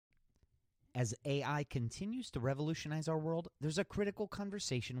As AI continues to revolutionize our world, there's a critical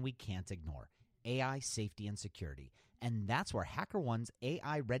conversation we can't ignore: AI safety and security. And that's where HackerOne's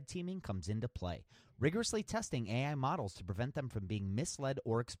AI red teaming comes into play, rigorously testing AI models to prevent them from being misled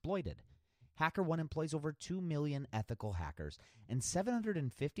or exploited. HackerOne employs over 2 million ethical hackers, and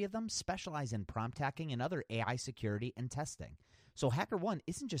 750 of them specialize in prompt hacking and other AI security and testing. So HackerOne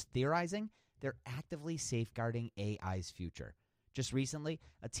isn't just theorizing, they're actively safeguarding AI's future. Just recently,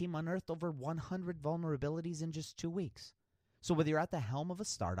 a team unearthed over 100 vulnerabilities in just 2 weeks. So whether you're at the helm of a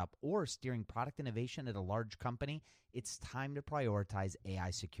startup or steering product innovation at a large company, it's time to prioritize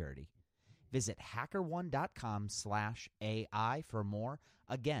AI security. Visit hackerone.com/AI for more.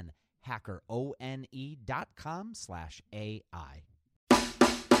 Again, hackerone.com/AI.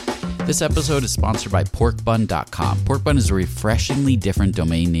 This episode is sponsored by porkbun.com. Porkbun is a refreshingly different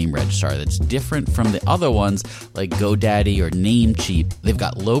domain name registrar that's different from the other ones like GoDaddy or Namecheap. They've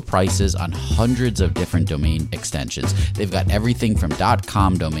got low prices on hundreds of different domain extensions. They've got everything from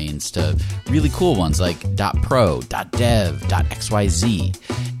 .com domains to really cool ones like .pro, .dev, .xyz.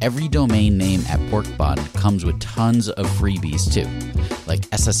 Every domain name at Porkbun comes with tons of freebies too, like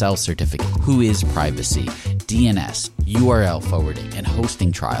SSL certificate, Whois privacy, DNS, URL forwarding, and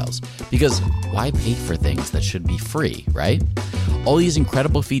hosting trials. Because why pay for things that should be free, right? All these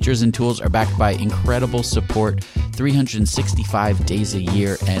incredible features and tools are backed by incredible support, 365 days a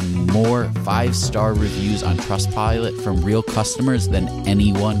year, and more 5-star reviews on Trustpilot from real customers than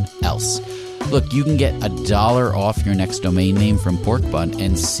anyone else. Look, you can get $1 off your next domain name from Porkbun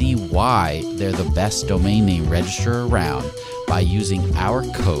and see why they're the best domain name registrar around by using our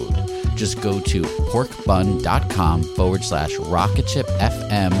code. Just go to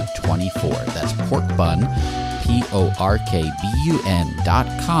porkbun.com/rocketshipfm24. That's porkbun,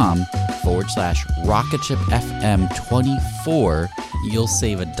 porkbun.com/rocketshipfm24. You'll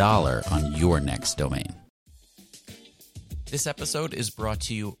save $1 on your next domain. This episode is brought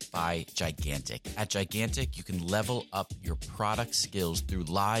to you by Gigantic. At Gigantic, you can level up your product skills through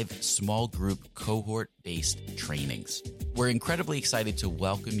live, small group, cohort-based trainings. We're incredibly excited to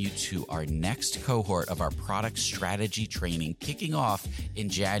welcome you to our next cohort of our product strategy training, kicking off in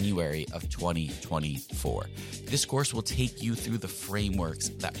January of 2024. This course will take you through the frameworks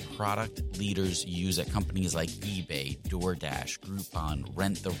that product leaders use at companies like eBay, DoorDash, Groupon,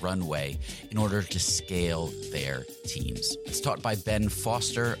 Rent the Runway in order to scale their teams. It's taught by Ben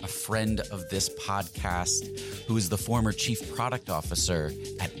Foster, a friend of this podcast, who is the former chief product officer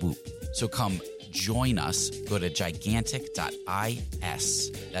at Whoop. So come join us. Go to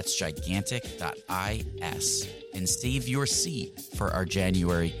gigantic.is. That's gigantic.is. And save your seat for our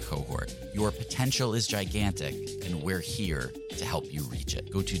January cohort. Your potential is gigantic, and we're here to help you reach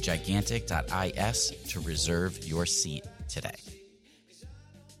it. Go to gigantic.is to reserve your seat today.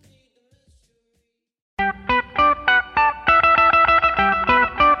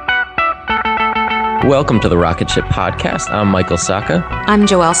 Welcome to the Rocket Ship Podcast. I'm Michael Sacca. I'm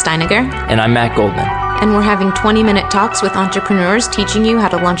Joelle Steiniger. And I'm Matt Goldman. And we're having 20-minute talks with entrepreneurs teaching you how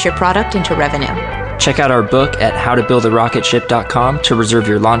to launch your product into revenue. Check out our book at howtobuildarocketship.com to reserve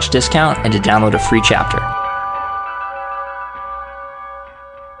your launch discount and to download a free chapter.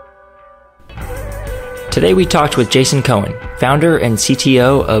 Today we talked with Jason Cohen, founder and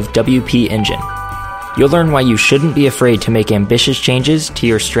CTO of WP Engine. You'll learn why you shouldn't be afraid to make ambitious changes to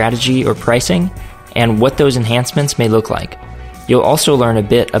your strategy or pricing, and what those enhancements may look like. You'll also learn a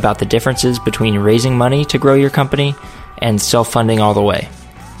bit about the differences between raising money to grow your company and self-funding all the way.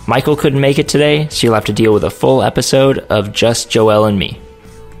 Michael couldn't make it today, so you'll have to deal with a full episode of just Joelle and me.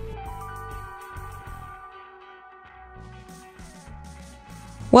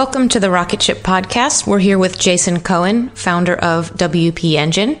 Welcome to the Rocket Ship Podcast. We're here with Jason Cohen, founder of WP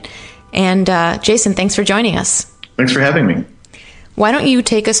Engine. And Jason, thanks for joining us. Thanks for having me. Why don't you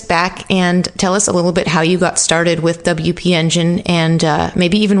take us back and tell us a little bit how you got started with WP Engine and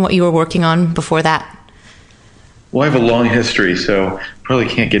maybe even what you were working on before that? Well, I have a long history, so probably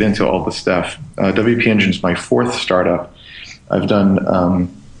can't get into all the stuff. WP Engine is my fourth startup. I've done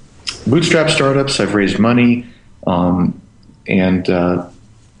bootstrap startups. I've raised money, and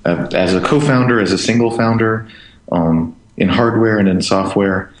as a co-founder, as a single founder, in hardware and in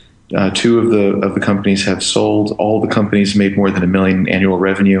software. Two of the companies have sold. All the companies made more than $1 million annual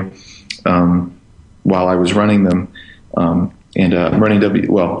revenue while I was running them. I'm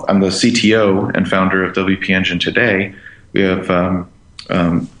the CTO and founder of WP Engine today. We have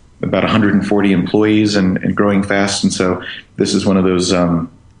about 140 employees and growing fast. And so this is one of those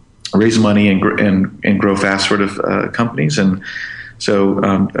raise money and grow fast sort of companies. And so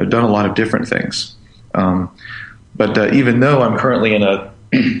I've done a lot of different things. But even though I'm currently in a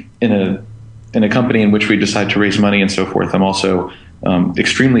in a company in which we decide to raise money and so forth, I'm also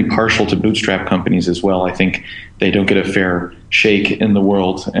extremely partial to bootstrap companies as well. I think they don't get a fair shake in the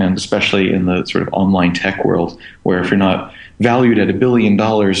world, and especially in the sort of online tech world, where if you're not valued at $1 billion,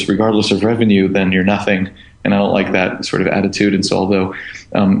 regardless of revenue, then you're nothing. And I don't like that sort of attitude. And so although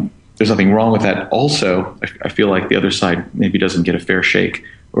there's nothing wrong with that, also, I feel like the other side maybe doesn't get a fair shake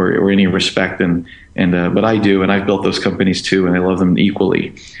or any respect. But I do, and I've built those companies too, and I love them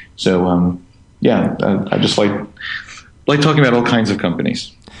equally. So I just like talking about all kinds of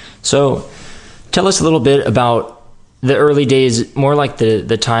companies. So tell us a little bit about the early days, more like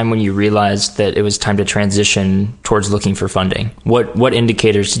the time when you realized that it was time to transition towards looking for funding. What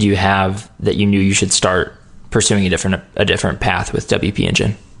indicators did you have that you knew you should start pursuing a different path with WP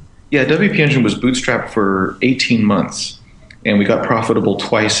Engine? Yeah, WP Engine was bootstrapped for 18 months, and we got profitable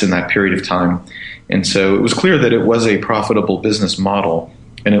twice in that period of time. And so it was clear that it was a profitable business model,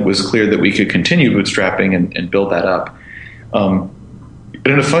 and it was clear that we could continue bootstrapping and build that up.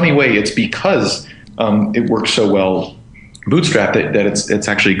 But in a funny way, it's because it works so well bootstrapped that it's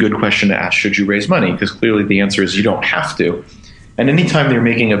actually a good question to ask, should you raise money? Because clearly the answer is you don't have to. And anytime you're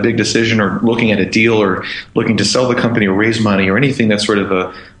making a big decision or looking at a deal or looking to sell the company or raise money or anything that's sort of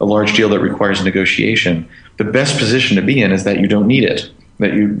a large deal that requires negotiation, the best position to be in is that you don't need it,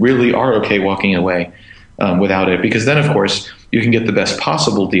 that you really are okay walking away without it. Because then, of course, you can get the best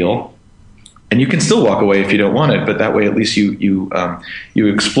possible deal, and you can still walk away if you don't want it, but that way at least you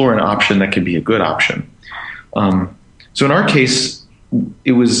explore an option that can be a good option. So in our case,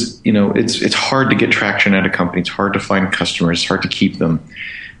 it was, it's hard to get traction at a company. It's hard to find customers. It's hard to keep them.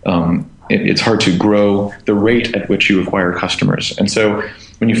 It's hard to grow the rate at which you acquire customers. And so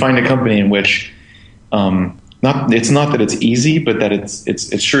when you find a company in which it's not that it's easy, but that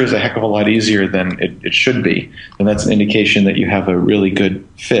it sure is a heck of a lot easier than it should be, then that's an indication that you have a really good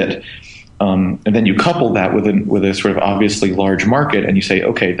fit. And then you couple that with a sort of obviously large market, and you say,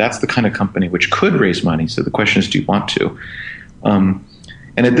 okay, that's the kind of company which could raise money. So the question is, do you want to?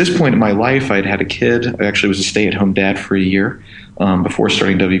 And at this point in my life, I'd had a kid. I actually was a stay-at-home dad for a year before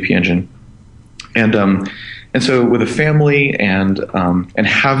starting WP Engine, and so with a family and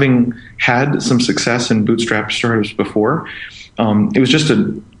having had some success in bootstrap startups before, it was just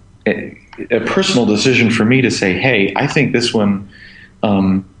a personal decision for me to say, hey, I think this one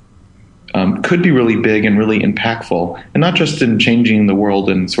could be really big and really impactful, and not just in changing the world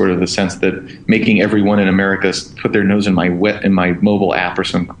in sort of the sense that making everyone in America put their nose in my mobile app or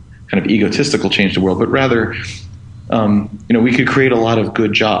some kind of egotistical change the world, but rather, we could create a lot of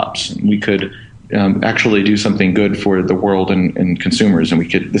good jobs. We could actually do something good for the world and consumers, and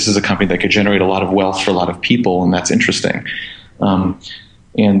this is a company that could generate a lot of wealth for a lot of people, and that's interesting.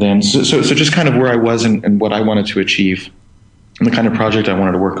 And then, so just kind of where I was and what I wanted to achieve, and the kind of project I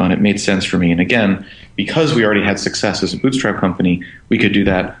wanted to work on, it made sense for me. And again, because we already had success as a bootstrap company, we could do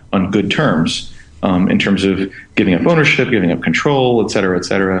that on good terms, in terms of giving up ownership, giving up control, et cetera, et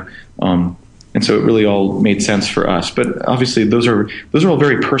cetera. And so it really all made sense for us. But obviously, those are all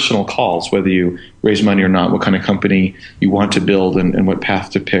very personal calls, whether you raise money or not. What kind of company you want to build and what path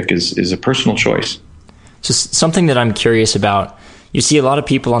to pick is a personal choice. So something that I'm curious about, you see a lot of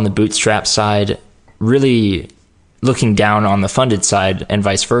people on the bootstrap side really looking down on the funded side and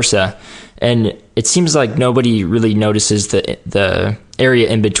vice versa. And it seems like nobody really notices the area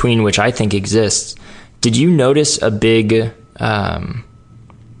in between, which I think exists. Did you notice a big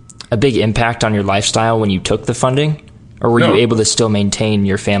impact on your lifestyle when you took the funding? Or were you able to still maintain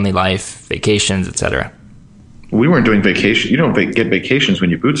your family life, vacations, et cetera? We weren't doing vacation. You don't get vacations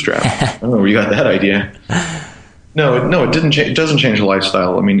when you bootstrap. I don't know where you got that idea. No, it didn't. It doesn't change the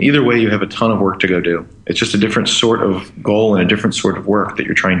lifestyle. I mean, either way, you have a ton of work to go do. It's just a different sort of goal and a different sort of work that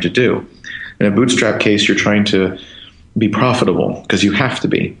you're trying to do. In a bootstrap case, you're trying to be profitable because you have to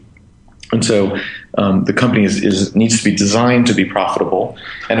be. And so the company needs to be designed to be profitable.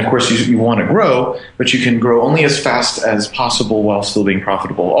 And of course, you want to grow, but you can grow only as fast as possible while still being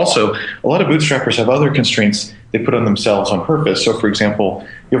profitable. Also, a lot of bootstrappers have other constraints they put on themselves on purpose. So, for example,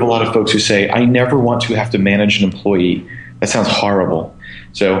 you have a lot of folks who say, I never want to have to manage an employee. That sounds horrible.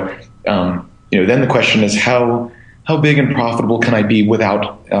 So, then the question is, how big and profitable can I be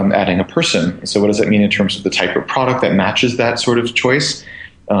without adding a person? So what does that mean in terms of the type of product that matches that sort of choice?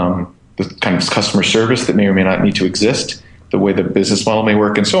 The kind of customer service that may or may not need to exist, the way the business model may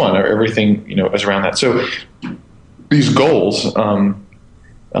work, and so on, or everything is around that. So these goals are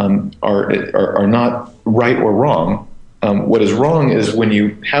not right or wrong. What is wrong is when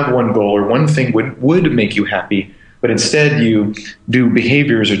you have one goal or one thing would make you happy, but instead you do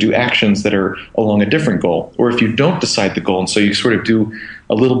behaviors or do actions that are along a different goal. Or if you don't decide the goal, and so you sort of do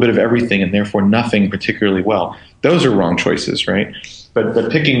a little bit of everything and therefore nothing particularly well, those are wrong choices, right?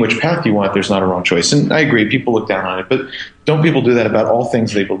 But picking which path you want, there's not a wrong choice. And I agree, people look down on it, but don't people do that about all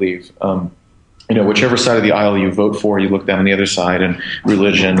things they believe? Whichever side of the aisle you vote for, you look down on the other side, and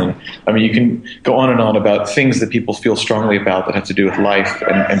religion. And I mean, you can go on and on about things that people feel strongly about that have to do with life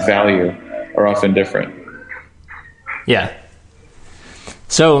and value are often different. Yeah.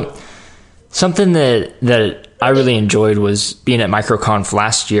 So something that I really enjoyed was being at MicroConf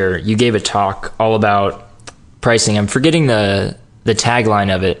last year. You gave a talk all about pricing. I'm forgetting the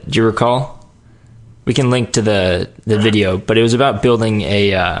tagline of it. Do you recall? We can link to the video, but it was about building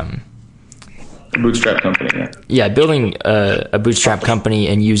a bootstrap company. Yeah, building a bootstrap company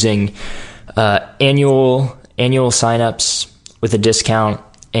and using annual signups with a discount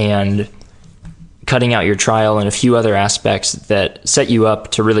and cutting out your trial and a few other aspects that set you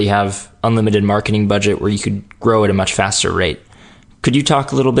up to really have unlimited marketing budget where you could grow at a much faster rate. Could you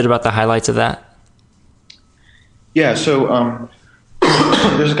talk a little bit about the highlights of that? Yeah, so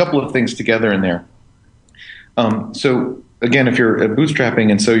there's a couple of things together in there. So again, if you're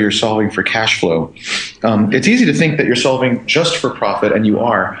bootstrapping and so you're solving for cash flow, it's easy to think that you're solving just for profit, and you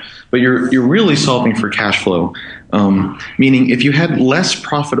are, but you're really solving for cash flow. Meaning, if you had less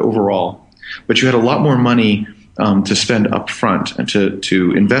profit overall, but you had a lot more money to spend up front and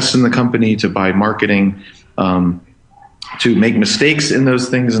to invest in the company, to buy marketing, to make mistakes in those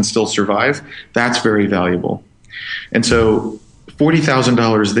things and still survive, that's very valuable. And so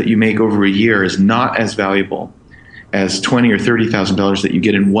 $40,000 that you make over a year is not as valuable as $20,000 or $30,000 that you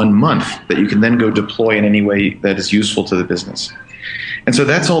get in 1 month that you can then go deploy in any way that is useful to the business. And so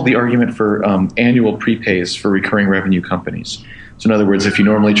that's all the argument for annual prepays for recurring revenue companies. So in other words, if you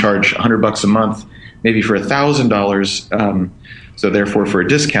normally charge $100 a month, maybe for $1,000, so therefore for a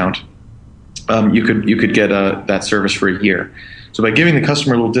discount, you could get that service for a year. So by giving the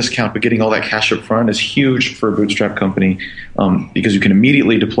customer a little discount but getting all that cash up front is huge for a bootstrap company, because you can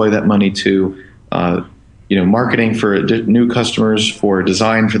immediately deploy that money to marketing for new customers, for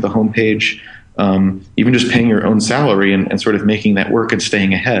design for the homepage, even just paying your own salary and sort of making that work and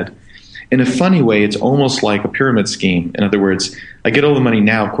staying ahead. In a funny way, it's almost like a pyramid scheme. In other words, I get all the money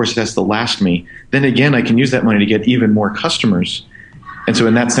now, of course it has to last me. Then again, I can use that money to get even more customers. And so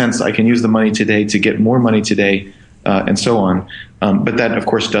in that sense, I can use the money today to get more money today, and so on. But that, of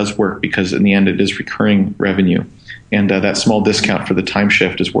course, does work because in the end, it is recurring revenue. And that small discount for the time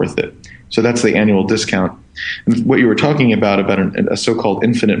shift is worth it. So that's the annual discount. And what you were talking about a so-called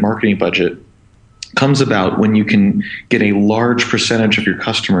infinite marketing budget comes about when you can get a large percentage of your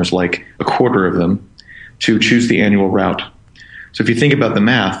customers, like a quarter of them, to choose the annual route. So if you think about the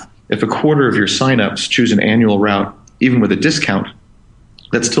math, if a quarter of your signups choose an annual route, even with a discount,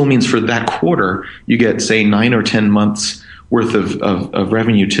 that still means for that quarter, you get, say, 9 or 10 months worth of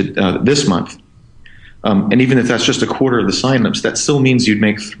revenue to this month. And even if that's just a quarter of the signups, that still means you'd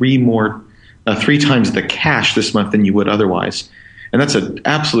make three times the cash this month than you would otherwise. And that's an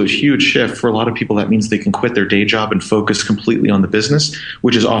absolute huge shift. For a lot of people, that means they can quit their day job and focus completely on the business,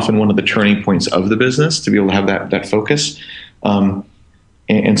 which is often one of the turning points of the business, to be able to have that focus,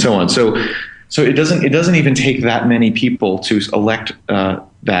 and so on. So it doesn't even take that many people to elect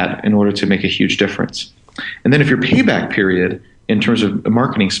that in order to make a huge difference. And then if your payback period in terms of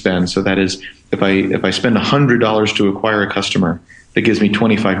marketing spend, so that is, if I spend $100 to acquire a customer, that gives me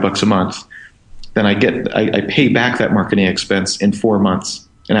 $25 a month, then I pay back that marketing expense in 4 months.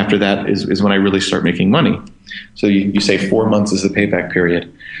 And after that is when I really start making money. So you say 4 months is the payback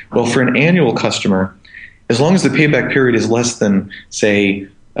period. Well, for an annual customer, as long as the payback period is less than, say,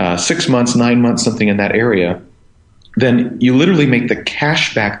 6 months, 9 months, something in that area, then you literally make the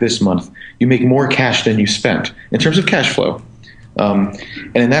cash back this month. You make more cash than you spent in terms of cash flow. And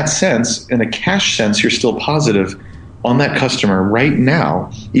in that sense, in a cash sense, you're still positive on that customer right now,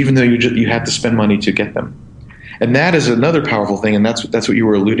 even though you had to spend money to get them. And that is another powerful thing, and that's what you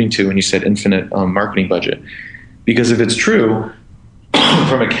were alluding to when you said infinite marketing budget. Because if it's true,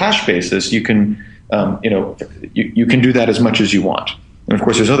 from a cash basis, you can you can do that as much as you want. And of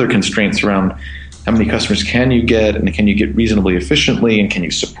course, there's other constraints around how many customers can you get, and can you get reasonably efficiently, and can you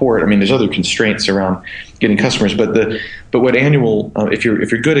support? I mean, there's other constraints around getting customers. But what annual, if you're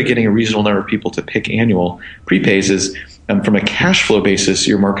good at getting a reasonable number of people to pick annual prepays, is from a cash flow basis,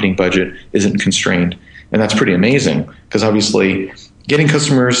 your marketing budget isn't constrained, and that's pretty amazing. Because obviously, getting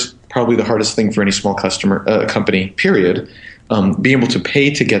customers probably the hardest thing for any small company. Period. Being able to pay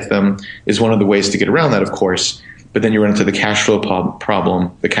to get them is one of the ways to get around that, of course. But then you run into the cash flow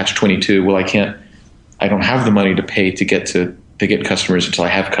problem, the catch-22. Well, I I don't have the money to pay to get customers until I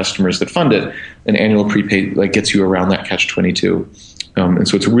have customers that fund it. An annual prepaid gets you around that catch-22. And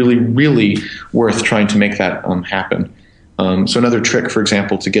so it's really, really worth trying to make that happen. So another trick, for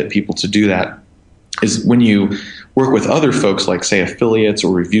example, to get people to do that is when you work with other folks, like, say, affiliates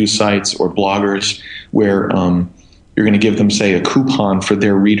or review sites or bloggers, where you're going to give them, say, a coupon for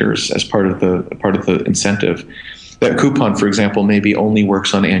their readers as part of the incentive. That coupon, for example, maybe only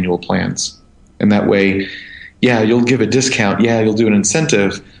works on annual plans. And that way, you'll give a discount, you'll do an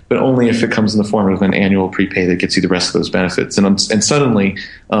incentive, but only if it comes in the form of an annual prepay that gets you the rest of those benefits. And suddenly,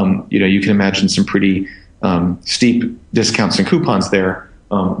 you can imagine some pretty steep discounts and coupons there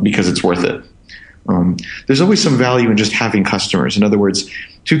because it's worth it. There's always some value in just having customers. In other words,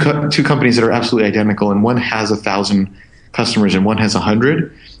 two companies that are absolutely identical, and one has 1,000 customers and one has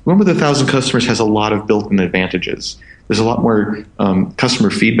 100. One with 1,000 customers has a lot of built-in advantages. There's a lot more customer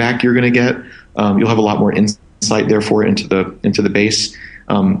feedback you're going to get. You'll have a lot more insight, therefore, into the base.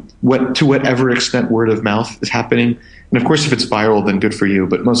 To whatever extent word of mouth is happening. And of course, if it's viral, then good for you,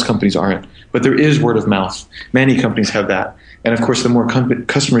 but most companies aren't. But there is word of mouth. Many companies have that. And of course, the more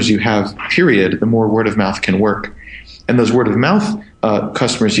customers you have, period, the more word of mouth can work. And those word of mouth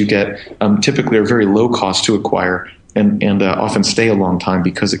customers you get typically are very low cost to acquire and often stay a long time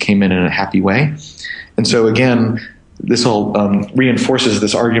because it came in a happy way. And so again, this all reinforces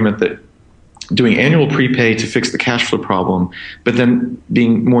this argument that doing annual prepay to fix the cash flow problem, but then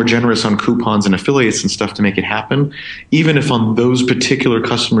being more generous on coupons and affiliates and stuff to make it happen, even if on those particular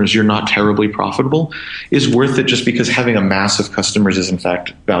customers you're not terribly profitable, is worth it just because having a mass of customers is in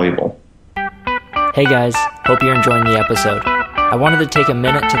fact valuable. Hey guys, hope you're enjoying the episode. I wanted to take a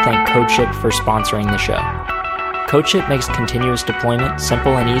minute to thank CodeShip for sponsoring the show. CodeShip makes continuous deployment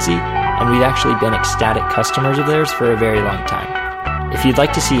simple and easy, and we've actually been ecstatic customers of theirs for a very long time. If you'd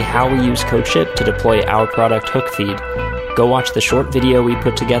like to see how we use CodeShip to deploy our product Hookfeed, go watch the short video we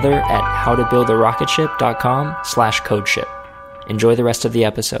put together at howtobuildarocketship.com/CodeShip. Enjoy the rest of the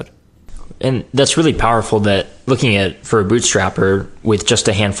episode. And that's really powerful that looking at for a bootstrapper with just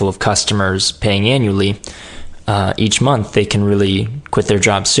a handful of customers paying annually each month, they can really quit their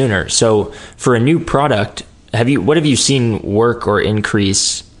job sooner. So for a new product, what have you seen work or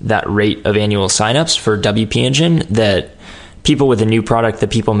increase that rate of annual signups for WP Engine that people with a new product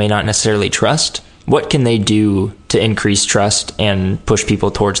that people may not necessarily trust? What can they do to increase trust and push people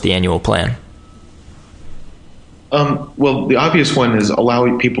towards the annual plan? Well, the obvious one is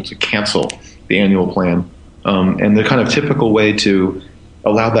allowing people to cancel the annual plan. And the kind of typical way to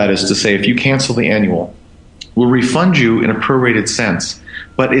allow that is to say, if you cancel the annual, we'll refund you in a prorated sense,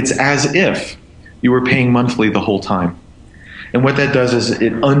 but it's as if you were paying monthly the whole time. And what that does is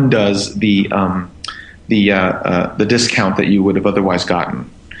it undoes the discount that you would have otherwise gotten.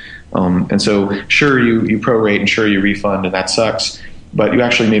 And so sure, you prorate and sure you refund, and that sucks, but you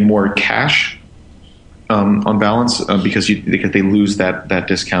actually made more cash on balance because they lose that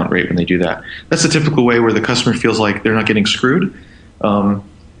discount rate when they do that. That's a typical way where the customer feels like they're not getting screwed, and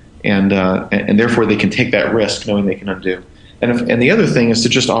therefore they can take that risk knowing they can undo. And the other thing is to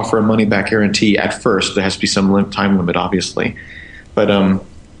just offer a money back guarantee at first. There has to be some time limit, obviously, but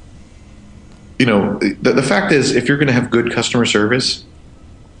the fact is, if you're going to have good customer service,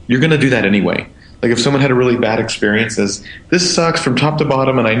 you're going to do that anyway. Like if someone had a really bad experience, says, this sucks from top to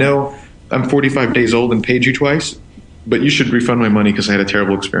bottom, and I know I'm 45 days old and paid you twice, but you should refund my money because I had a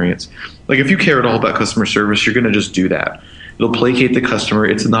terrible experience. Like if you care at all about customer service, you're going to just do that. It'll placate the customer.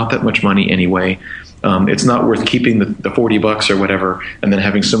 It's not that much money anyway. It's not worth keeping the $40 or whatever and then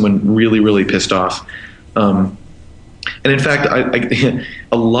having someone really, really pissed off. And in fact,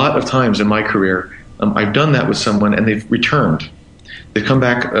 a lot of times in my career, I've done that with someone and they've returned. They've come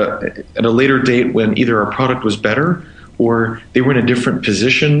back at a later date when either our product was better or they were in a different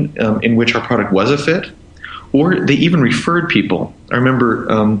position in which our product was a fit, or they even referred people. I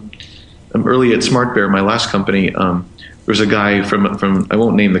remember early at Smart Bear, my last company, there was a guy from I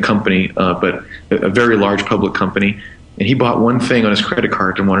won't name the company, but a very large public company, and he bought one thing on his credit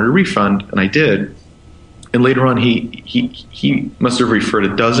card and wanted a refund, and I did. And later on, he must have referred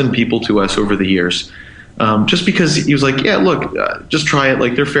a dozen people to us over the years, just because he was like, yeah, look, just try it.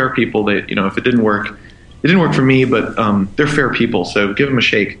 Like they're fair people. They, if it didn't work for me, but they're fair people, so give them a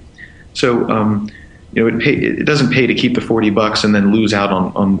shake. So it doesn't pay to keep the $40 and then lose out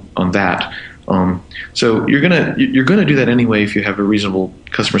on that. So you're gonna do that anyway if you have a reasonable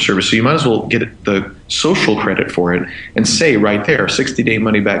customer service. So you might as well get the social credit for it and say right there, 60-day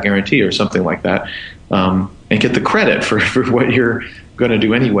money back guarantee or something like that, and get the credit for what you're going to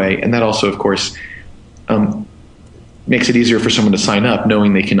do anyway. And that also, of course, makes it easier for someone to sign up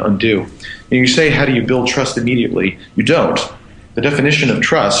knowing they can undo. And you say, how do you build trust immediately? You don't. The definition of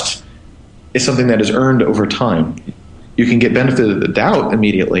trust is something that is earned over time. You can get benefit of the doubt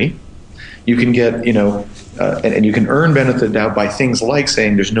immediately. You can get, and you can earn benefit of doubt by things like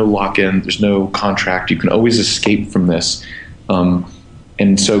saying there's no lock-in, there's no contract. You can always escape from this.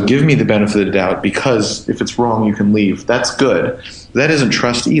 And so give me the benefit of the doubt, because if it's wrong, you can leave. That's good. That isn't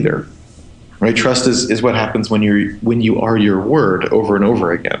trust either, right? Trust is what happens when you are your word over and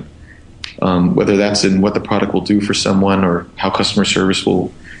over again, whether that's in what the product will do for someone or how customer service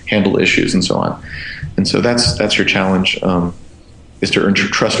will handle issues and so on. And so that's your challenge, is to earn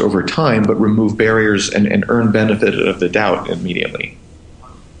trust over time, but remove barriers and earn benefit of the doubt immediately.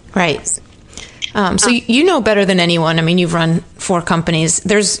 Right. So you know better than anyone. I mean, you've run 4 companies.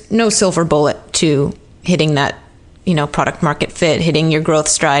 There's no silver bullet to hitting that, product market fit, hitting your growth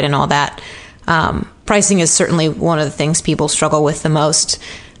stride and all that. Pricing is certainly one of the things people struggle with the most.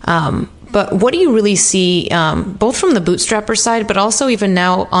 But what do you really see, both from the bootstrapper side, but also even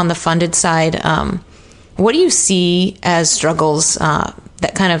now on the funded side? What do you see as struggles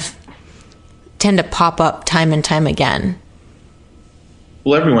that kind of tend to pop up time and time again?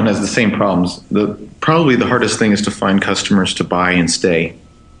 Well, everyone has the same problems. Probably the hardest thing is to find customers to buy and stay.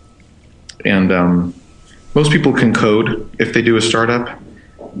 And most people can code if they do a startup.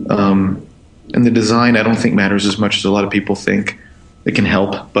 And the design, I don't think, matters as much as a lot of people think. It can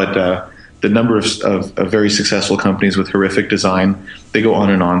help, but the number of very successful companies with horrific design, they go on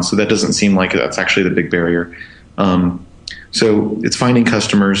and on. So that doesn't seem like that's actually the big barrier. So it's finding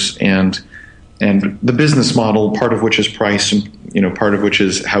customers and the business model, part of which is price, and part of which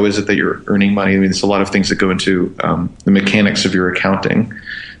is how is it that you're earning money. I mean, there's a lot of things that go into the mechanics of your accounting.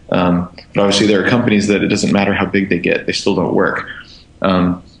 But obviously, there are companies that it doesn't matter how big they get; they still don't work.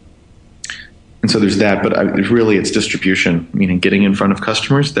 And so there's that. But really, it's distribution, meaning getting in front of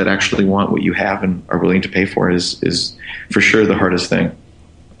customers that actually want what you have and are willing to pay for is for sure the hardest thing.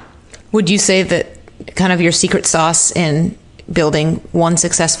 Would you say that kind of your secret sauce in building one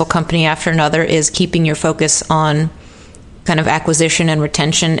successful company after another is keeping your focus on kind of acquisition and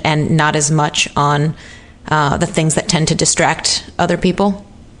retention and not as much on the things that tend to distract other people?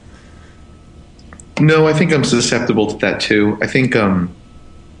 No, I think I'm susceptible to that too. I think a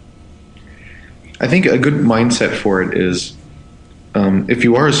good mindset for it is if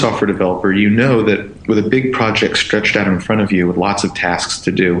you are a software developer, you know that with a big project stretched out in front of you with lots of tasks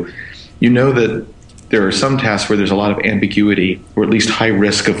to do, you know that there are some tasks where there's a lot of ambiguity or at least high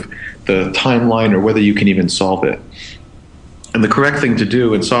risk of the timeline or whether you can even solve it. And the correct thing to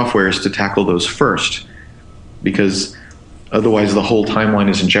do in software is to tackle those first, because otherwise the whole timeline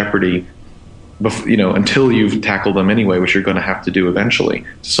is in jeopardy, until you've tackled them anyway, which you're going to have to do eventually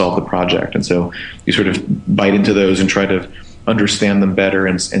to solve the project. And so you sort of bite into those and try to understand them better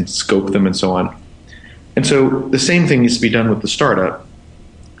and scope them and so on. And so the same thing needs to be done with the startup.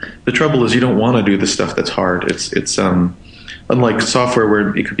 The trouble is you don't want to do the stuff that's hard. It's unlike software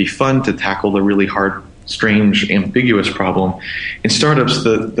where it could be fun to tackle the really hard, strange, ambiguous problem. In startups,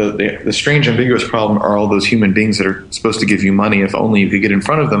 the strange, ambiguous problem are all those human beings that are supposed to give you money if only you could get in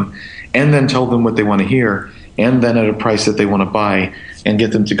front of them and then tell them what they want to hear and then at a price that they want to buy and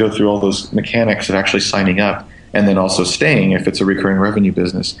get them to go through all those mechanics of actually signing up and then also staying if it's a recurring revenue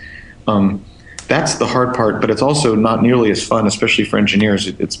business. That's the hard part, but it's also not nearly as fun, especially for engineers.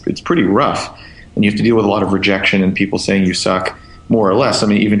 It's pretty rough, and you have to deal with a lot of rejection and people saying you suck, more or less. I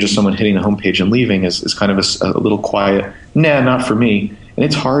mean, even just someone hitting the homepage and leaving is kind of a little quiet, nah, not for me. And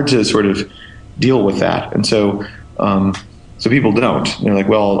it's hard to sort of deal with that. And so people don't. They're like,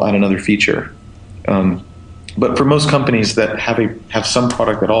 well, I'll add another feature. But for most companies that have some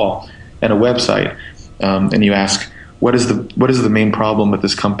product at all and a website, and you ask, what is the main problem with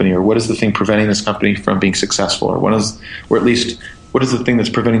this company, or what is the thing preventing this company from being successful, or at least what is the thing that's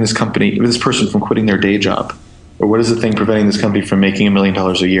preventing this person from quitting their day job, or what is the thing preventing this company from making $1 million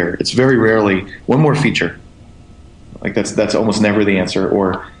a year? It's very rarely one more feature. Like that's almost never the answer.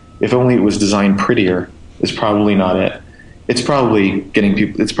 Or if only it was designed prettier is probably not it. It's probably getting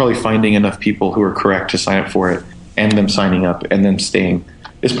people. It's probably finding enough people who are correct to sign up for it, and them signing up and them staying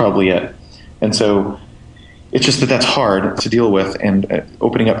is probably it. And so it's just that's hard to deal with. And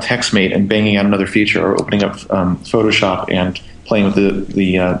opening up TextMate and banging out another feature, or opening up Photoshop and playing with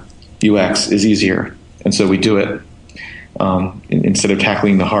the UX is easier. And so we do it instead of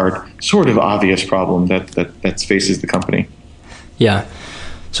tackling the hard, sort of obvious problem that faces the company. Yeah.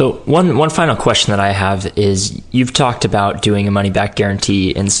 So one final question that I have is, you've talked about doing a money-back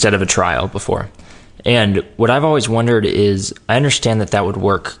guarantee instead of a trial before. And what I've always wondered is, I understand that would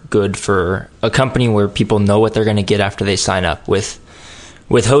work good for a company where people know what they're going to get after they sign up with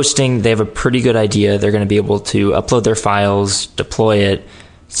with hosting, they have a pretty good idea. They're going to be able to upload their files, deploy it,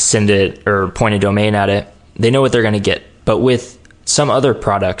 send it, or point a domain at it. They know what they're going to get. But with some other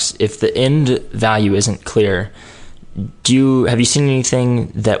products, if the end value isn't clear, have you seen anything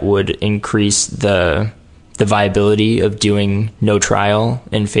that would increase the viability of doing no trial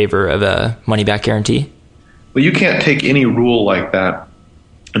in favor of a money-back guarantee? Well, you can't take any rule like that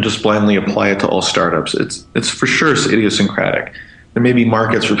and just blindly apply it to all startups. It's for sure idiosyncratic. There may be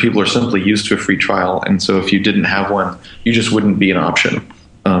markets where people are simply used to a free trial, and so if you didn't have one, you just wouldn't be an option.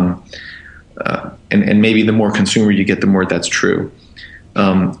 And maybe the more consumer you get, the more that's true.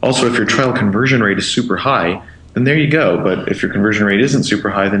 Also, if your trial conversion rate is super high, then there you go. But if your conversion rate isn't super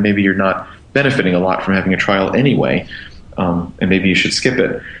high, then maybe you're not benefiting a lot from having a trial anyway, and maybe you should skip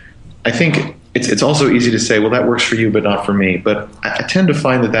it. I think it's also easy to say, well, that works for you, but not for me. But I tend to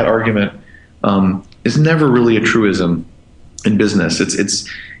find that argument is never really a truism in business.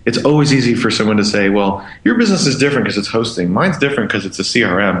 It's always easy for someone to say, well, your business is different because it's hosting. Mine's different because it's a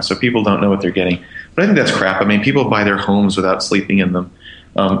CRM, so people don't know what they're getting. But I think that's crap. I mean, people buy their homes without sleeping in them.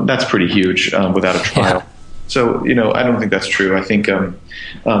 That's pretty huge without a trial. Yeah. So, I don't think that's true. I think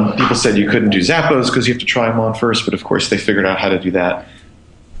people said you couldn't do Zappos because you have to try them on first, but of course they figured out how to do that.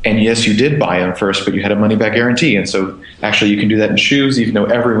 And yes, you did buy them first, but you had a money-back guarantee. And so actually you can do that in shoes, even though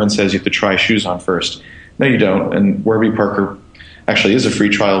everyone says you have to try shoes on first. No, you don't. And Warby Parker actually is a free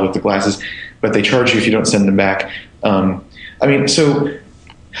trial with the glasses, but they charge you if you don't send them back. So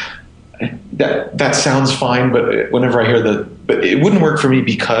that sounds fine, but whenever I hear but it wouldn't work for me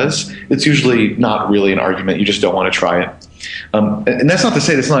because it's usually not really an argument. You just don't want to try it. And that's not to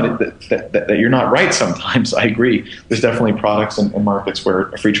say that you're not right sometimes. I agree. There's definitely products and markets where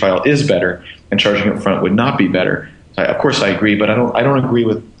a free trial is better and charging up front would not be better. Of course I agree, but I don't agree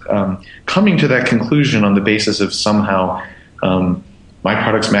with coming to that conclusion on the basis of somehow my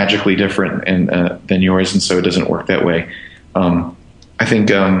product's magically different than yours, and so it doesn't work that way. I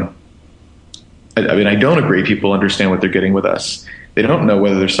think I don't agree people understand what they're getting with us. They don't know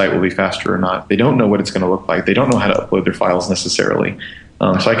whether their site will be faster or not. They don't know what it's going to look like. They don't know how to upload their files necessarily.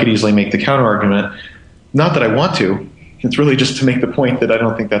 So I could easily make the counter argument. Not that I want to. It's really just to make the point that I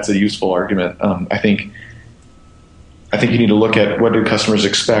don't think that's a useful argument. I think you need to look at what do customers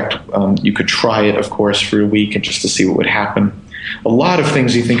expect. You could try it, of course, for a week and just to see what would happen. A lot of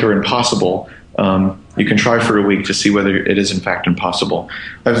things you think are impossible, you can try for a week to see whether it is in fact impossible.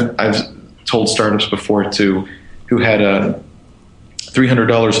 I've told startups before who had a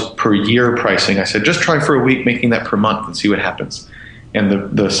 $300 per year pricing. I said, just try for a week making that per month and see what happens.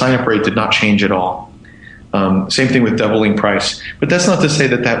 And the sign-up rate did not change at all. Same thing with doubling price. But that's not to say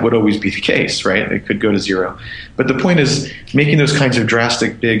that would always be the case, right? It could go to zero. But the point is making those kinds of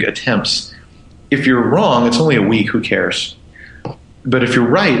drastic, big attempts. If you're wrong, it's only a week. Who cares? But if you're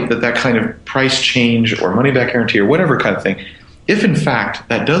right that kind of price change or money-back guarantee or whatever kind of thing, if in fact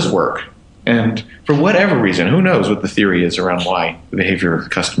that does work, and for whatever reason, who knows what the theory is around why the behavior of the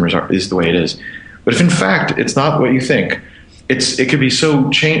customers is the way it is. But if in fact it's not what you think, it could be so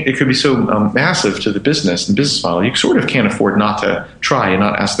massive to the business and business model, you sort of can't afford not to try and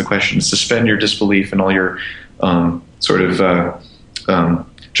not ask the question, suspend your disbelief and all your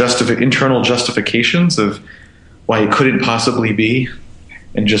internal justifications of why it couldn't possibly be,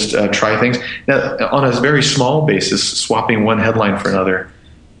 and just try things. Now, on a very small basis, swapping one headline for another,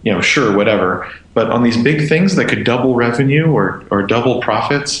 sure, whatever. But on these big things that could double revenue or double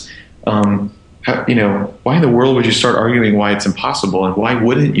profits, why in the world would you start arguing why it's impossible? And why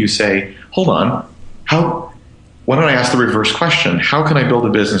wouldn't you say, hold on, why don't I ask the reverse question? How can I build a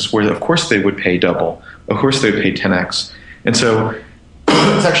business where, of course, they would pay double? Of course, they would pay 10x. And so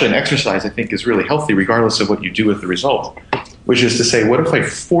it's actually an exercise I think is really healthy, regardless of what you do with the result, which is to say, what if I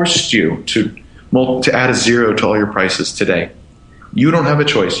forced you to add a zero to all your prices today? You don't have a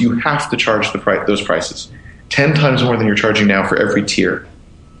choice. You have to charge those prices 10 times more than you're charging now for every tier.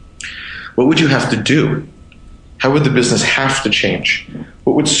 What would you have to do? How would the business have to change?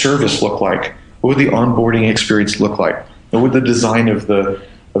 What would service look like? What would the onboarding experience look like? What would the design of the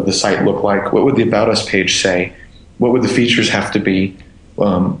site look like? What would the About Us page say? What would the features have to be?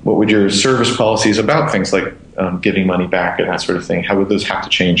 What would your service policies about things like giving money back and that sort of thing, how would those have to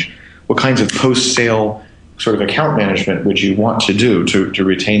change? What kinds of post-sale sort of account management would you want to do to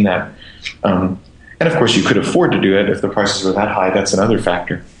retain that? And of course, you could afford to do it if the prices were that high. That's another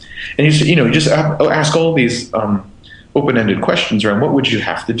factor. And you just ask all these open-ended questions around what would you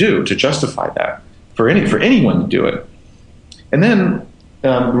have to do to justify that for anyone to do it. And then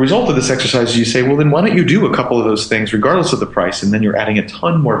the result of this exercise is you say, well, then why don't you do a couple of those things regardless of the price, and then you're adding a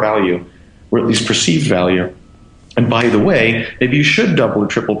ton more value, or at least perceived value. And by the way, maybe you should double or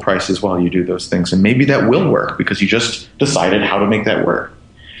triple prices while you do those things. And maybe that will work because you just decided how to make that work.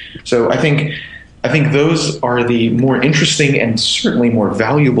 So I think those are the more interesting and certainly more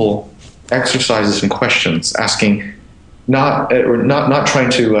valuable exercises and questions, asking not trying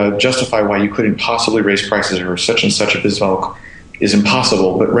to justify why you couldn't possibly raise prices or such and such a business model is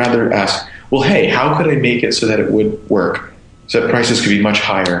impossible, but rather ask, well, hey, how could I make it so that it would work, so that prices could be much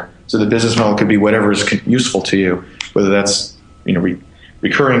higher, so the business model could be whatever is useful to you, whether that's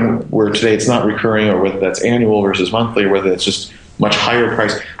recurring, where today it's not recurring, or whether that's annual versus monthly, or whether it's just much higher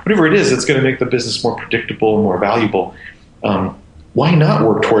price. Whatever it is, it's going to make the business more predictable and more valuable. Why not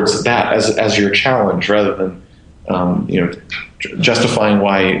work towards that as your challenge rather than justifying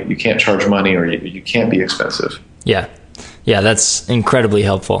why you can't charge money or you can't be expensive? Yeah, that's incredibly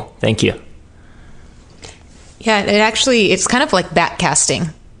helpful. Thank you. Yeah, it's kind of like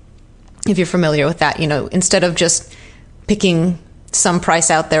backcasting, if you're familiar with that. Instead of just picking some price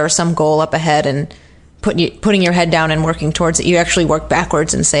out there or some goal up ahead and putting your head down and working towards it, you actually work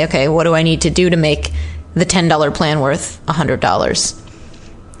backwards and say, okay, what do I need to do to make the $10 plan worth $100?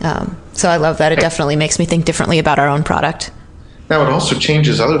 So I love that. It definitely makes me think differently about our own product. Now, it also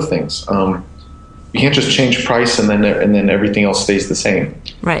changes other things. You can't just change price and then everything else stays the same.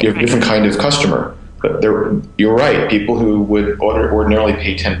 Right. You have a different kind of customer. But you're right. People who would ordinarily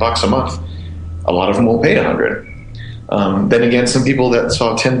pay $10 a month, a lot of them will pay $100. Then again, some people that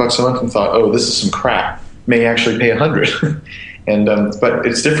saw $10 a month and thought, "Oh, this is some crap," may actually pay $100. And but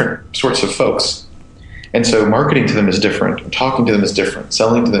it's different sorts of folks, and so marketing to them is different, talking to them is different,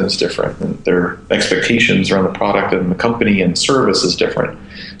 selling to them is different, and their expectations around the product and the company and service is different.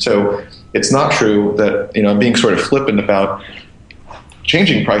 So it's not true that I'm being sort of flippant about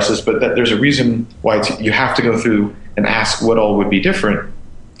changing prices, but that there's a reason why you have to go through and ask what all would be different,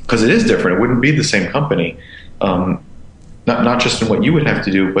 because it is different. It wouldn't be the same company, not just in what you would have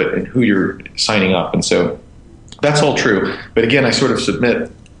to do, but in who you're signing up. And so that's all true. But again, I sort of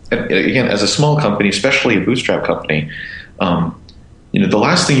submit, again, as a small company, especially a bootstrap company, the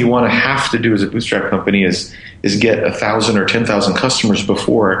last thing you want to have to do as a bootstrap company is get 1,000 or 10,000 customers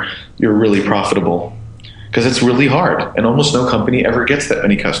before you're really profitable. Because it's really hard, and almost no company ever gets that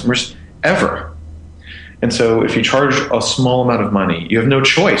many customers, ever. And so if you charge a small amount of money, you have no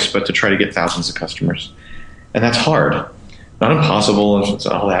choice but to try to get thousands of customers. And that's hard. Not impossible and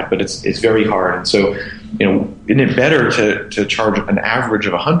all that, but it's very hard. And so, isn't it better to charge an average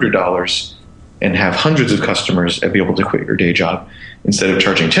of $100 and have hundreds of customers and be able to quit your day job instead of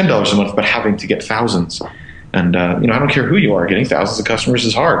charging $10 a month but having to get thousands? And, I don't care who you are, getting thousands of customers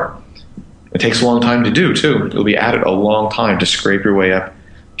is hard. It takes a long time to do, too. It'll be at it a long time to scrape your way up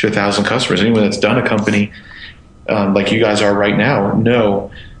to 1,000 customers. Anyone that's done a company like you guys are right now,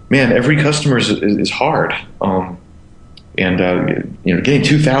 know, man, every customer is hard. Getting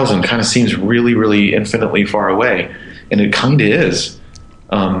 2,000 kind of seems really, really infinitely far away, and it kind of is.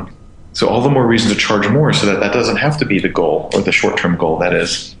 So all the more reason to charge more so that doesn't have to be the goal, or the short-term goal, that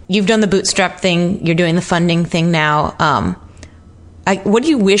is. You've done the bootstrap thing. You're doing the funding thing now. What do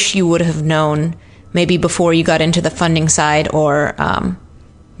you wish you would have known maybe before you got into the funding side, or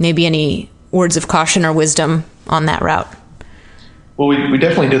maybe any words of caution or wisdom on that route? Well, we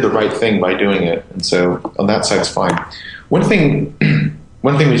definitely did the right thing by doing it, and so on that side it's fine. One thing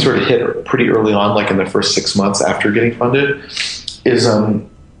we sort of hit pretty early on, like in the first 6 months after getting funded, is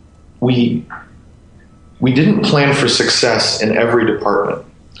we didn't plan for success in every department.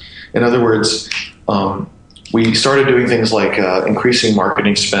 In other words, we started doing things like increasing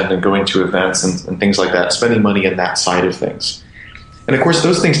marketing spend and going to events and things like that, spending money in that side of things. And of course,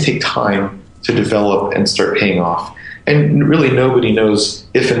 those things take time to develop and start paying off. And really nobody knows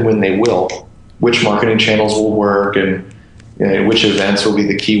if and when they will, which marketing channels will work and which events will be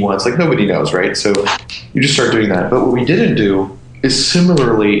the key ones. Like, nobody knows, right? So you just start doing that. But what we didn't do is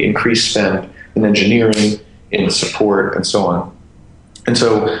similarly increase spend in engineering, in support, and so on. And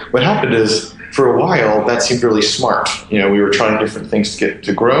so what happened is, for a while, that seemed really smart. We were trying different things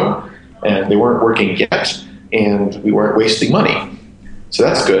to grow, and they weren't working yet, and we weren't wasting money. So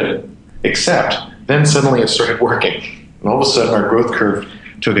that's good. Except then suddenly it started working, and all of a sudden our growth curve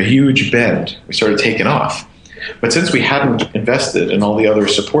took a huge bend. We started taking off. But since we hadn't invested in all the other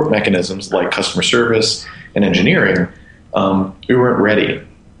support mechanisms like customer service and engineering, we weren't ready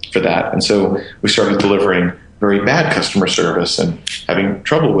for that. And so we started delivering very bad customer service and having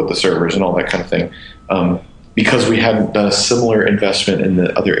trouble with the servers and all that kind of thing, because we hadn't done a similar investment in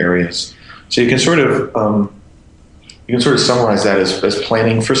the other areas. So you can sort of summarize that as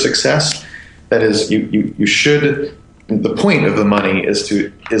planning for success. That is, you should. The point of the money is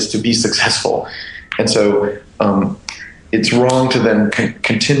to be successful, And so it's wrong to then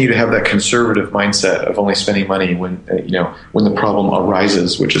continue to have that conservative mindset of only spending money when when the problem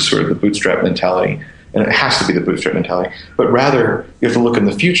arises, which is sort of the bootstrap mentality. And it has to be the bootstrap mentality. But rather, you have to look in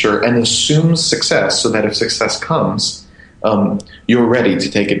the future and assume success so that if success comes, you're ready to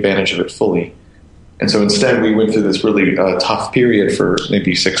take advantage of it fully. And so instead, we went through this really tough period for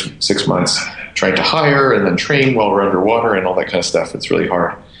maybe six months, trying to hire and then train while we're underwater and all that kind of stuff. It's really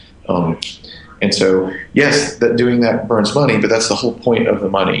hard. And so, yes, that doing that burns money, but that's the whole point of the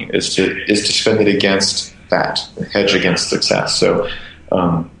money is to spend it against that, hedge against success. So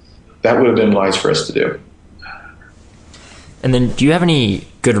that would have been wise for us to do. And then, do you have any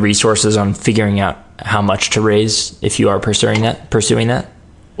good resources on figuring out how much to raise if you are pursuing that?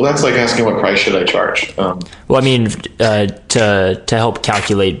 Well, that's like asking what price should I charge. Well, I mean, to help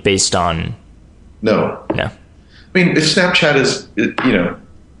calculate based on. No. I mean, if Snapchat is,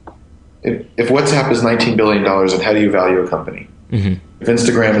 if WhatsApp is $19 billion, then how do you value a company? Mm-hmm. If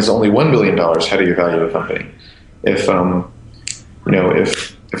Instagram is only $1 billion, how do you value a company? If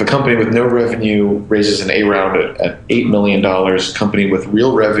a company with no revenue raises an A round at $8 million, company with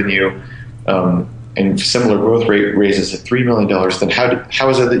real revenue and similar growth rate raises at $3 million, then how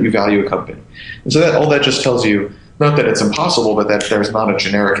is it that you value a company? And so all that just tells you, not that it's impossible, but that there's not a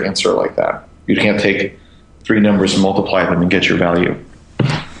generic answer like that. You can't take three numbers and multiply them and get your value.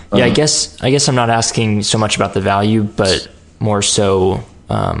 Yeah, I guess I'm not asking so much about the value, but more so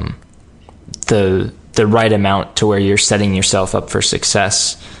the right amount to where you're setting yourself up for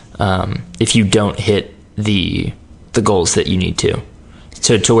success if you don't hit the goals that you need to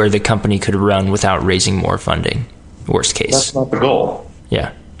where the company could run without raising more funding, worst case. That's not the goal.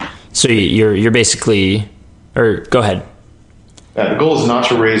 Yeah. So you're basically, or go ahead. The goal is not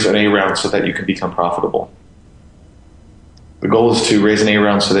to raise an A round so that you can become profitable. The goal is to raise an A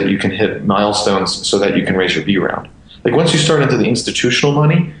round so that you can hit milestones so that you can raise your B round. Like once you start into the institutional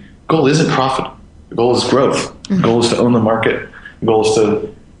money, the goal isn't profit. The goal is growth. The goal is to own the market. The goal is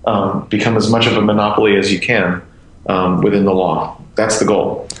to become as much of a monopoly as you can within the law. That's the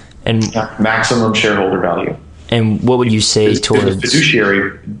goal. And maximum shareholder value. And what would you say towards the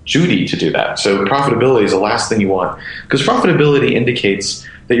fiduciary duty to do that? So profitability is the last thing you want, because profitability indicates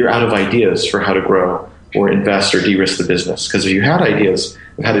that you're out of ideas for how to grow or invest or de-risk the business. Because if you had ideas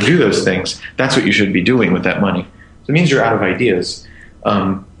of how to do those things, that's what you should be doing with that money. So it means you're out of ideas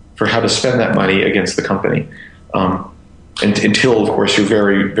for how to spend that money against the company. Until, of course, you're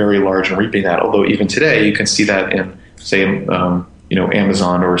very, very large and reaping that. Although even today, you can see that in, say,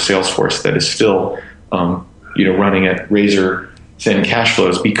 Amazon or Salesforce that is still, running at razor thin cash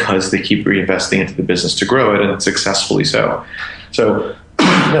flows because they keep reinvesting into the business to grow it, and successfully so. So,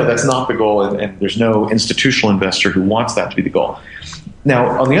 no, that's not the goal, and there's no institutional investor who wants that to be the goal.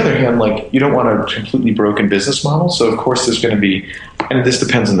 Now, on the other hand, you don't want a completely broken business model. So, of course, there's going to be, and this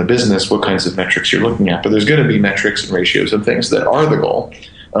depends on the business, what kinds of metrics you're looking at, but there's going to be metrics and ratios and things that are the goal.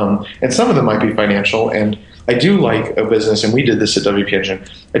 And some of them might be financial. And I do like a business, and we did this at WP Engine,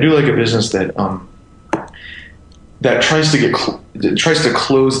 I do like a business that tries to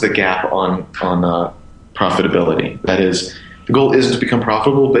close the gap on profitability. That is, the goal isn't to become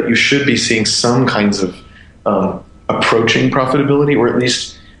profitable, but you should be seeing some kinds of approaching profitability, or at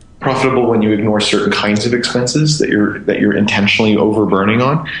least profitable when you ignore certain kinds of expenses that you're intentionally overburning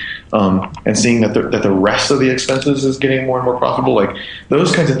on, and seeing that the rest of the expenses is getting more and more profitable. Like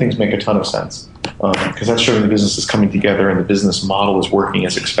those kinds of things make a ton of sense because that's showing the business is coming together and the business model is working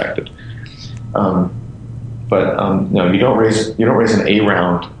as expected. But no, you don't raise an A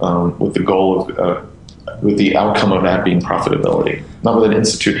round with the goal of with the outcome of that being profitability. Not with an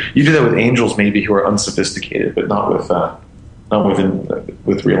institute. You do that with angels maybe who are unsophisticated, but not with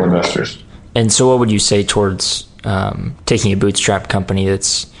real investors. And so, what would you say towards taking a bootstrap company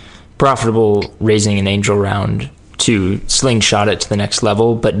that's profitable, raising an angel round to slingshot it to the next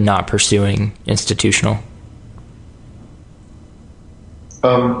level, but not pursuing institutional?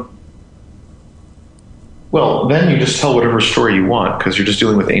 Well, then you just tell whatever story you want, because you're just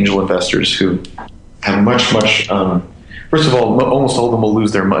dealing with angel investors who have much. First of all, almost all of them will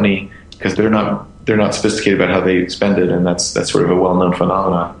lose their money because they're not sophisticated about how they spend it, and that's sort of a well-known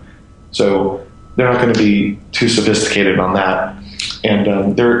phenomenon. So they're not going to be too sophisticated on that.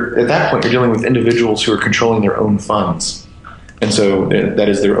 And they're at that point, you're dealing with individuals who are controlling their own funds, and so that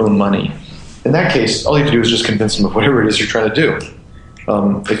is their own money. In that case, all you have to do is just convince them of whatever it is you're trying to do.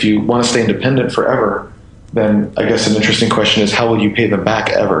 If you want to stay independent forever, then I guess an interesting question is, how will you pay them back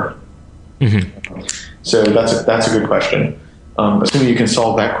ever? Mm-hmm. So that's a good question. Assuming you can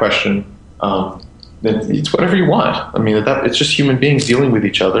solve that question, then it's whatever you want. I mean, it's just human beings dealing with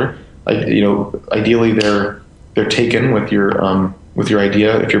each other, ideally they're taken with your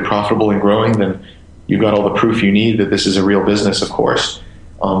idea. If you're profitable and growing, then you've got all the proof you need that this is a real business, of course.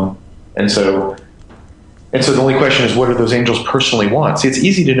 And so the only question is, what do those angels personally want? See, it's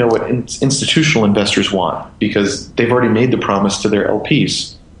easy to know what institutional investors want because they've already made the promise to their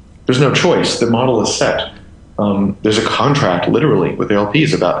LPs. There's no choice. The model is set. There's a contract, literally, with their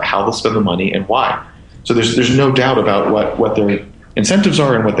LPs about how they'll spend the money and why. So there's no doubt about what their incentives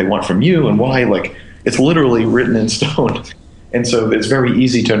are and what they want from you and why. Like, it's literally written in stone. And so it's very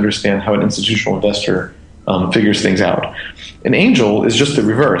easy to understand how an institutional investor figures things out. An angel is just the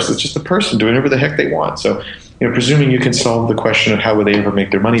reverse. It's just a person doing whatever the heck they want. So, presuming you can solve the question of how would they ever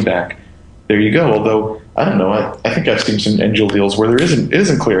make their money back, there you go. Although, I don't know, I think I've seen some angel deals where it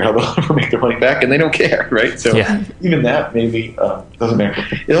isn't clear how they'll ever make their money back, and they don't care, right? So even that maybe doesn't matter.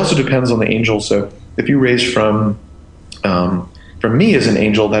 It also depends on the angel. So if you raise from me as an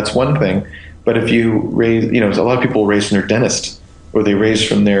angel, that's one thing. But if you raise, a lot of people raise from their dentist, or they raise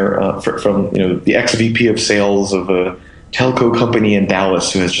from their from the ex-VP of sales of a telco company in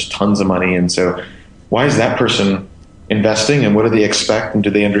Dallas who has just tons of money. And so why is that person investing, and what do they expect, and do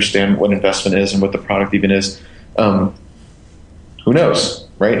they understand what investment is and what the product even is? Who knows,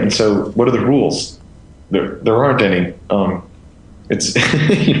 right? And so what are the rules? There aren't any. It's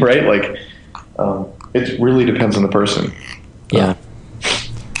right, like it really depends on the person. Yeah.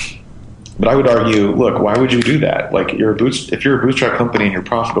 But I would argue, look, why would you do that? Like, if you're a bootstrap company and you're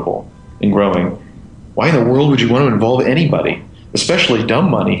profitable and growing, why in the world would you want to involve anybody, especially dumb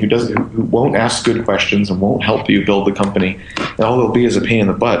money, who won't ask good questions and won't help you build the company, and all they'll be is a pain in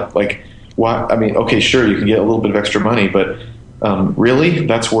the butt? Like, why? I mean, okay, sure, you can get a little bit of extra money, but really,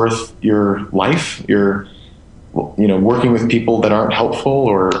 that's worth your life? You're, working with people that aren't helpful,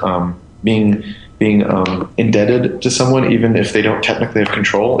 or being indebted to someone, even if they don't technically have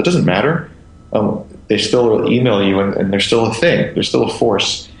control. It doesn't matter. They still will email you, and they're still a thing. They're still a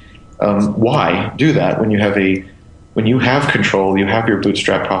force. Why do that when you have control? You have your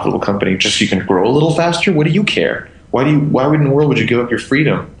bootstrap profitable company, just so you can grow a little faster. What do you care? Why in the world would you give up your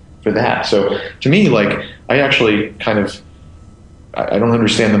freedom for that? So to me, like, I actually I don't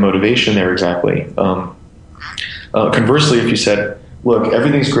understand the motivation there exactly. Conversely, if you said, look,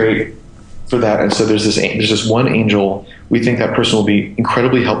 everything's great for that, and so there's this one angel, we think that person will be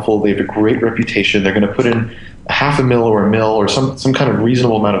incredibly helpful, they have a great reputation, they're going to put in $500,000 or $1 million or some kind of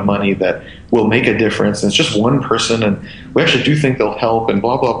reasonable amount of money that will make a difference, and it's just one person, and we actually do think they'll help, and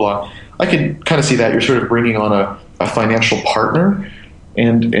blah blah blah. I could kind of see that you're sort of bringing on a financial partner,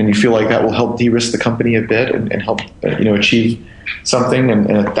 and you feel like that will help de-risk the company a bit and help achieve something, and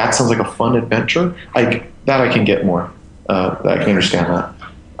that sounds like a fun adventure. I can get more. I can understand that.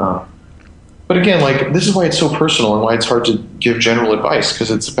 But again, like, this is why it's so personal and why it's hard to give general advice,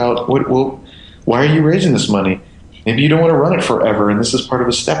 because it's about why are you raising this money? Maybe you don't want to run it forever, and this is part of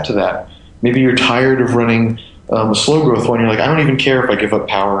a step to that. Maybe you're tired of running a slow growth one. You're like, I don't even care if I give up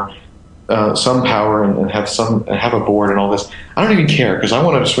some power and have a board and all this. I don't even care, because I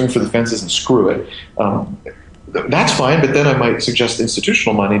want to swing for the fences and screw it. That's fine, but then I might suggest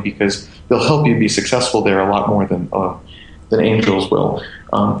institutional money, because they'll help you be successful there a lot more than angels will.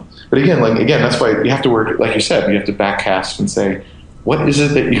 But again, that's why you have to work, like you said, you have to backcast and say, what is it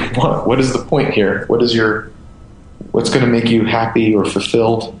that you want? What is the point here? What's going to make you happy or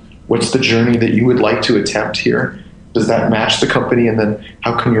fulfilled? What's the journey that you would like to attempt here? Does that match the company? And then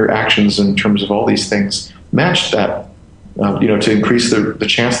how can your actions in terms of all these things match that, to increase the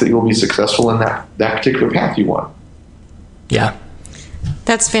chance that you'll be successful in that particular path you want? Yeah.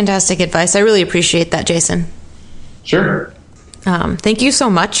 That's fantastic advice. I really appreciate that, Jason. Sure. Thank you so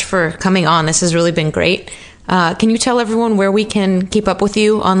much for coming on. This has really been great. Can you tell everyone where we can keep up with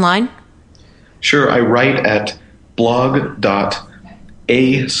you online? Sure. I write at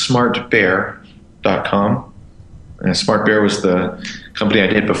blog.asmartbear.com. And Smart Bear was the company I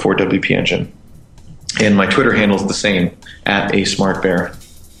did before WP Engine. And my Twitter handle is the same, @asmartbear.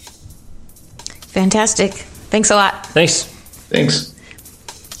 Fantastic. Thanks a lot. Thanks.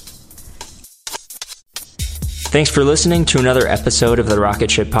 Thanks for listening to another episode of the Rocket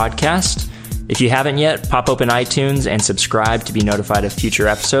Ship Podcast. If you haven't yet, pop open iTunes and subscribe to be notified of future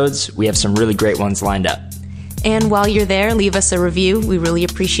episodes. We have some really great ones lined up. And while you're there, leave us a review. We really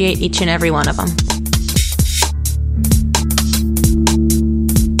appreciate each and every one of them.